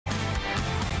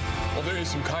Well, there is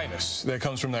some kindness that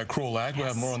comes from that cruel act. We'll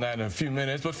have more on that in a few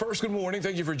minutes. But first, good morning.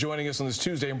 Thank you for joining us on this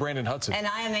Tuesday. I'm Brandon Hudson. And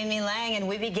I am Amy Lange, and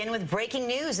we begin with breaking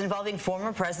news involving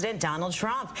former President Donald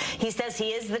Trump. He says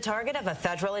he is the target of a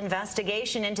federal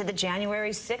investigation into the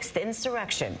January 6th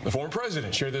insurrection. The former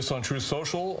president shared this on Truth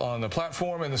Social on the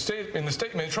platform. In the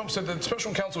statement, Trump said that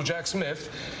Special Counsel Jack Smith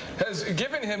has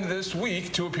given him this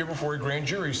week to appear before a grand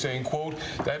jury, saying, quote,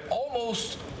 that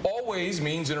almost always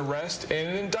means an arrest and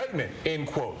an indictment, end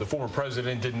quote. The former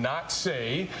president did not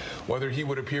say whether he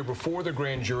would appear before the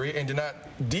grand jury and did not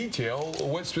detail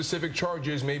what specific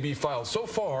charges may be filed. So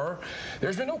far,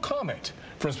 there's been no comment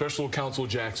from Special Counsel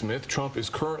Jack Smith. Trump is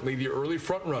currently the early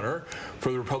frontrunner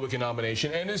for the Republican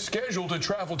nomination and is scheduled to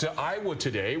travel to Iowa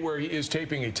today, where he is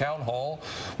taping a town hall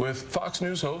with Fox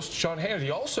News host Sean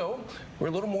Hannity. Also, we're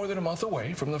a little more than a month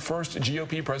away from the first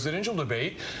GOP presidential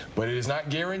debate, but it is not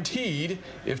guaranteed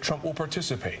if Trump will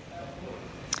participate.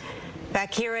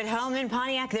 Back here at home in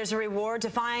Pontiac, there's a reward to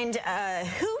find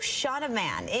who shot a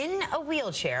man in a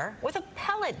wheelchair with a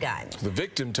pellet gun. The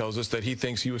victim tells us that he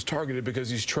thinks he was targeted because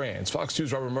he's trans. Fox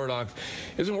 2's Robin Murdoch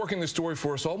has been working this story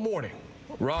for us all morning.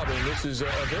 Robin, this is a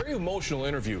very emotional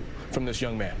interview from this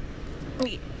young man.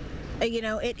 You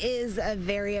know, it is a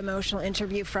very emotional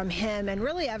interview from him and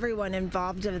really everyone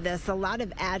involved in this. A lot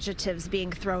of adjectives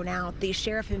being thrown out. The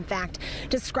sheriff, in fact,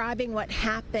 describing what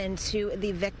happened to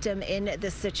the victim in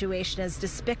this situation as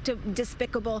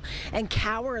despicable and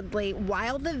cowardly,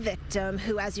 while the victim,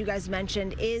 who, as you guys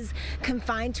mentioned, is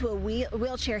confined to a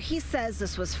wheelchair, he says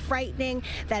this was frightening,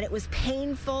 that it was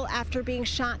painful after being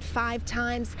shot 5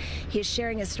 times. He is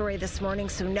sharing his story this morning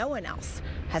so no one else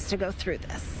has to go through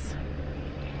this.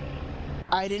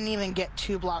 I didn't even get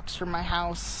 2 blocks from my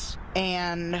house,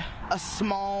 and a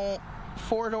small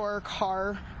 4-door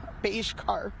car, beige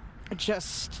car,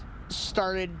 just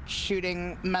started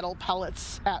shooting metal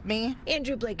pellets at me.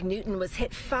 Andrew Blake Newton was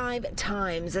hit 5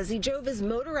 times as he drove his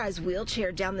motorized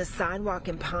wheelchair down the sidewalk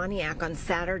in Pontiac on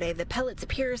Saturday. The pellets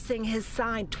piercing his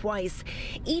side twice,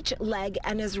 each leg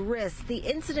and his wrist. The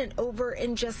incident over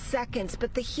in just seconds,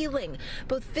 but the healing,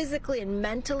 both physically and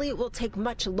mentally, will take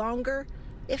much longer,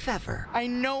 if ever. I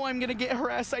know I'm going to get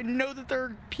harassed. I know that there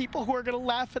are people who are going to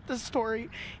laugh at this story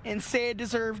and say I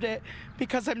deserved it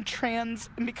because I'm trans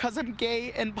and because I'm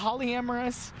gay and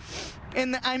polyamorous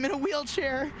and that I'm in a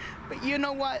wheelchair. But you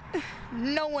know what?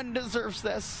 No one deserves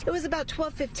this. It was about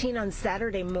 12:15 on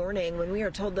Saturday morning when we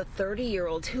were told the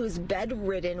 30-year-old, who is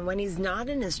bedridden when he's not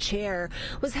in his chair,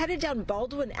 was headed down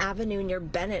Baldwin Avenue near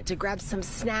Bennett to grab some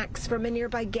snacks from a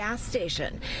nearby gas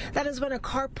station. That is when a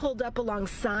car pulled up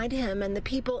alongside him and the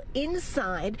people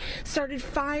inside started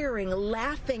firing,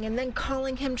 laughing, and then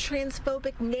calling him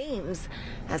transphobic names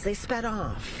as they sped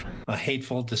off. A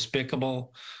hateful,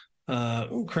 despicable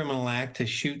criminal act to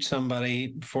shoot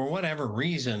somebody for whatever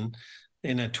reason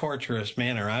in a torturous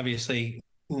manner. Obviously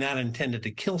not intended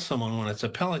to kill someone when it's a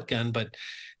pellet gun, but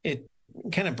it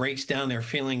kind of breaks down their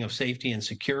feeling of safety and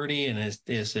security and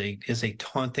is a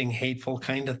taunting, hateful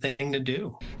kind of thing to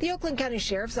do. The Oakland County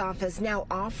Sheriff's Office now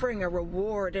offering a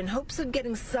reward in hopes of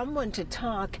getting someone to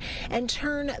talk and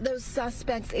turn those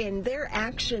suspects in. Their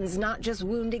actions not just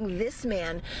wounding this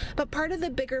man, but part of the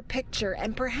bigger picture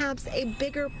and perhaps a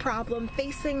bigger problem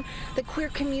facing the queer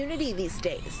community these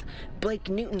days. Blake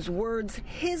Newton's words,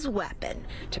 his weapon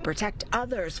to protect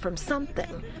others from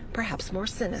something perhaps more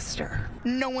sinister.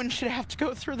 No one should have to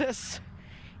go through this.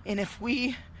 And if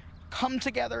we come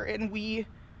together and we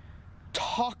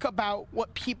talk about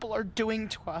what people are doing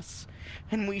to us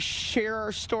and we share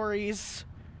our stories,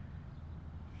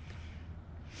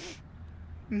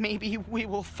 maybe we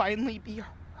will finally be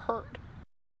heard.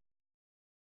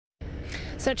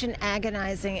 Such an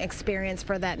agonizing experience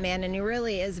for that man, and he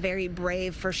really is very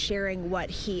brave for sharing what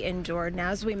he endured.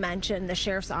 Now, as we mentioned, the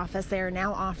sheriff's office, they are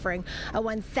now offering a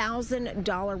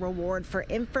 $1,000 reward for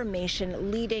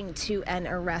information leading to an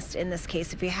arrest in this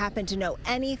case. If you happen to know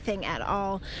anything at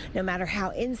all, no matter how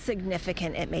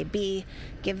insignificant it may be,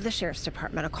 give the sheriff's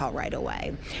department a call right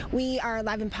away. We are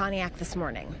live in Pontiac this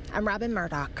morning. I'm Robin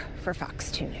Murdoch for Fox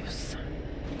 2 News.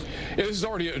 Yeah, this is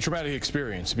already a traumatic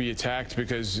experience to be attacked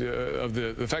because of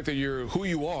the fact that you're who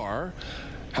you are.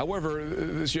 However,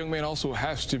 this young man also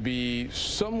has to be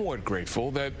somewhat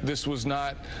grateful that this was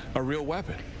not a real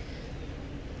weapon.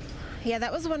 Yeah,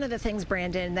 that was one of the things,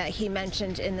 Brandon, that he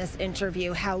mentioned in this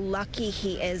interview, how lucky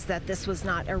he is that this was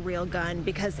not a real gun,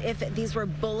 because if these were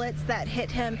bullets that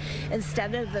hit him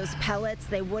instead of those pellets,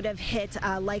 they would have hit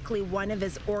likely one of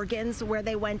his organs where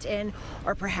they went in,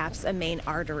 or perhaps a main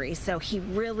artery. So he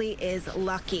really is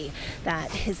lucky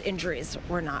that his injuries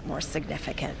were not more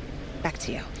significant. Back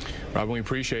to you. Robin, we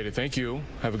appreciate it. Thank you.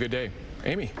 Have a good day.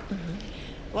 Amy.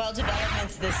 Well,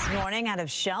 developments this morning out of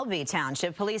Shelby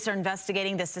Township. Police are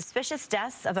investigating the suspicious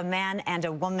deaths of a man and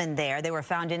a woman there. They were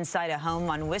found inside a home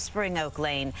on Whispering Oak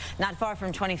Lane, not far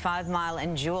from 25 Mile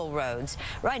and Jewel Roads.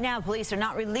 Right now, police are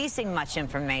not releasing much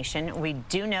information. We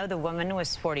do know the woman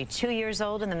was 42 years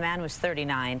old and the man was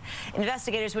 39.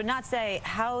 Investigators would not say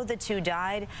how the two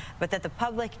died, but that the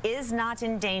public is not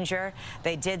in danger.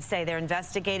 They did say they're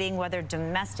investigating whether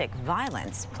domestic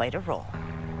violence played a role.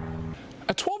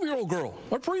 A 12-year-old girl,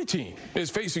 a preteen, is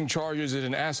facing charges in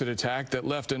an acid attack that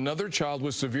left another child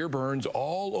with severe burns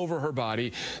all over her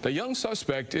body. The young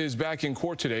suspect is back in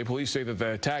court today. Police say that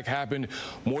the attack happened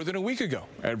more than a week ago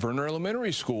at Verner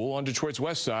Elementary School on Detroit's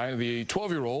west side. The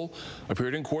 12-year-old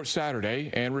appeared in court Saturday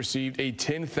and received a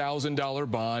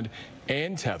 $10,000 bond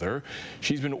and tether.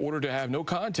 She's been ordered to have no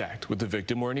contact with the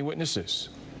victim or any witnesses.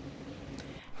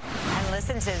 And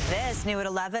listen to this. New at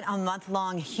 11, a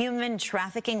month-long human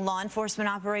trafficking law enforcement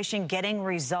operation getting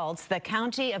results. The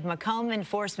County of Macomb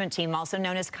Enforcement Team, also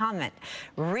known as COMET,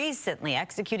 recently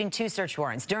executing 2 search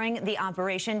warrants. During the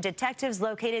operation, detectives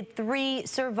located 3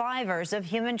 survivors of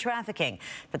human trafficking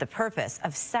for the purpose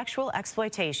of sexual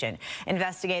exploitation.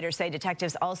 Investigators say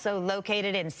detectives also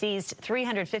located and seized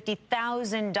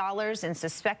 $350,000 in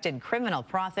suspected criminal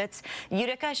profits.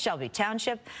 Utica, Shelby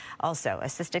Township also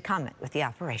assisted COMET with the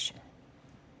operation.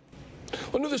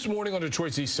 Well, new this morning on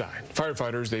Detroit's east side,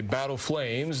 firefighters, they battle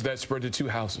flames that spread to 2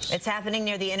 houses. It's happening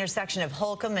near the intersection of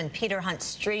Holcomb and Peter Hunt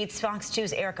Streets. Fox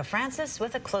 2's Erica Francis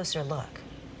with a closer look.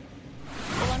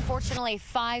 Well, unfortunately,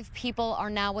 5 people are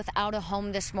now without a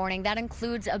home this morning. That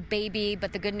includes a baby,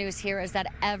 but the good news here is that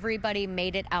everybody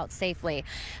made it out safely.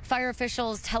 Fire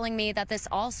officials telling me that this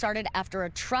all started after a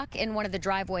truck in one of the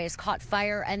driveways caught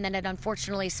fire, and then it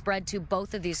unfortunately spread to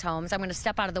both of these homes. I'm going to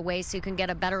step out of the way so you can get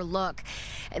a better look.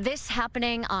 This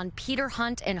happening on Peter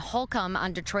Hunt and Holcomb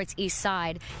on Detroit's east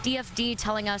side. DFD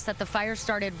telling us that the fire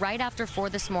started right after 4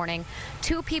 this morning.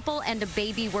 2 people and a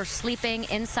baby were sleeping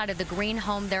inside of the green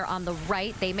home there on the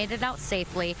right. They made it out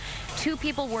safely. 2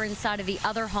 people were inside of the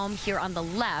other home here on the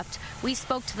left. We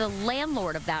spoke to the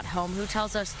landlord of that home, who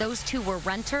tells us those 2 were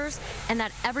renters and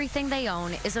that everything they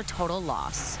own is a total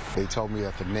loss. They told me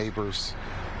that the neighbor's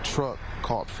truck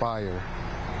caught fire,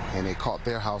 and it caught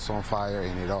their house on fire,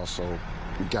 and it also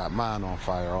got mine on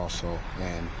fire also.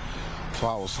 And so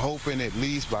I was hoping, at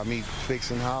least by me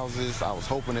fixing houses, I was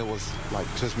hoping it was like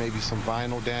just maybe some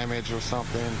vinyl damage or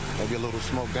something, maybe a little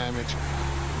smoke damage.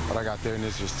 But I got there and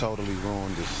it's just totally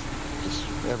ruined, just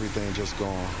everything just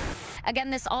gone. Again,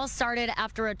 this all started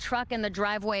after a truck in the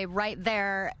driveway right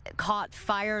there caught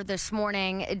fire this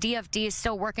morning. DFD is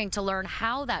still working to learn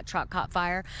how that truck caught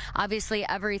fire. Obviously,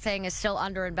 everything is still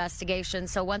under investigation.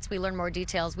 So once we learn more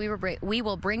details, we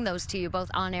will bring those to you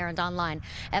both on air and online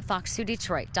at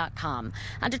fox2detroit.com.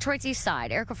 On Detroit's east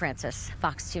side, Erica Francis,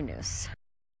 Fox 2 News.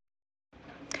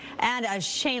 And a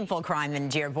shameful crime in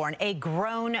Dearborn. A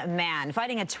grown man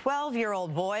fighting a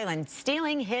 12-year-old boy and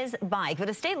stealing his bike. But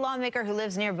a state lawmaker who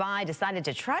lives nearby decided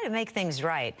to try to make things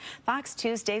right. Fox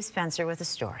 2's Dave Spencer with a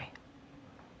story.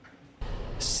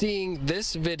 Seeing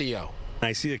this video,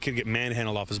 I see a kid get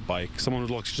manhandled off his bike. Someone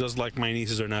who looks just like my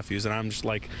nieces or nephews, and I'm just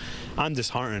like, I'm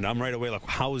disheartened. I'm right away like,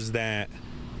 how is that,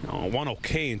 one,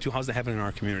 okay, and 2, how's that happening in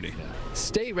our community?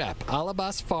 State Rep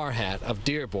Alabas Farhat of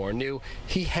Dearborn knew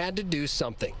he had to do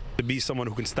something. To be someone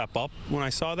who can step up when I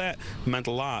saw that meant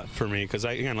a lot for me, because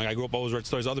I grew up always read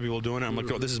stories of other people doing it. I'm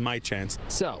like, oh, this is my chance.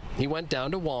 So he went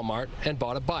down to Walmart and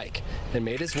bought a bike and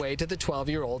made his way to the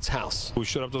 12-year-old's house. We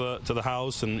showed up to the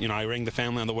house, and I rang the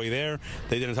family on the way there.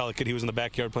 They didn't tell the kid he was in the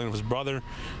backyard playing with his brother,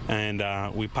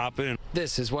 and we pop in.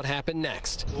 This is what happened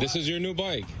next. This is your new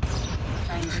bike.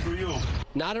 For you.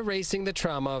 Not erasing the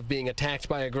trauma of being attacked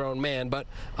by a grown man, but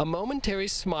a momentary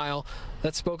smile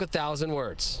that spoke 1,000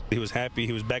 words. He was happy.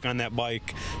 He was back on that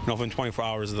bike, within 24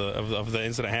 hours of the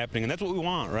incident happening, and that's what we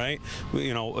want, right?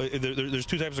 There's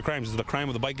 2 types of crimes. There's the crime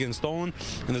of the bike getting stolen,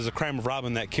 and there's the crime of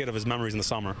robbing that kid of his memories in the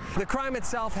summer. The crime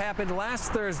itself happened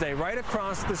last Thursday, right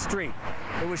across the street.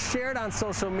 It was shared on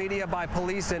social media by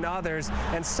police and others,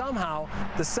 and somehow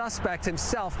the suspect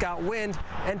himself got wind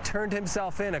and turned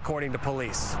himself in, according to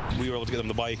police. We were able to get them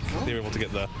the bike. They were able to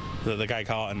get the guy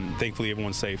caught, and thankfully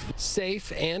everyone's safe.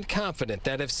 Safe and confident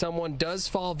that if someone does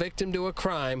fall victim to a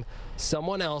crime,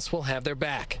 someone else will have their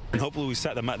back. And hopefully we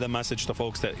set the message to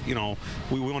folks that,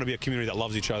 we want to be a community that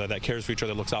loves each other, that cares for each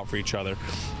other, looks out for each other.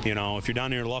 If you're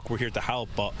down in your luck, we're here to help,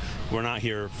 but we're not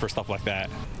here for stuff like that.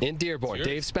 In Dearborn,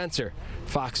 Dave Spencer,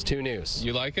 Fox 2 News.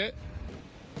 You like it?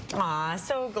 Aw,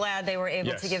 so glad they were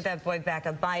able to give that boy back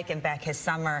a bike and back his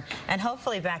summer and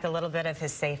hopefully back a little bit of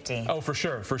his safety. Oh, for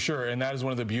sure, for sure. And that is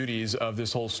one of the beauties of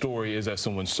this whole story is that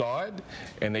someone saw it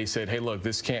and they said, hey, look,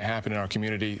 this can't happen in our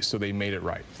community, so they made it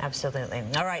right. Absolutely.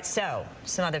 All right, so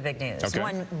some other big news. Okay.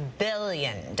 $1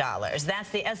 billion. That's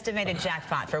the estimated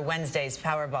jackpot for Wednesday's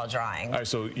Powerball drawing. All right,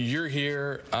 so you're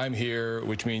here, I'm here,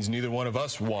 which means neither one of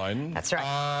us won. That's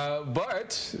right.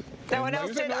 But no one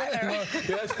else did either.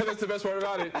 Yeah, that's the best part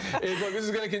about it. Look, this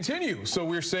is going to continue. So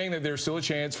we're saying that there's still a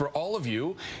chance for all of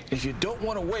you. If you don't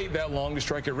want to wait that long to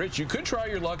strike it rich, you could try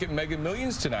your luck at Mega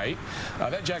Millions tonight.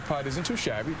 That jackpot isn't too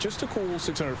shabby, just a cool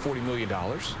 $640 million.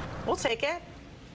 We'll take it.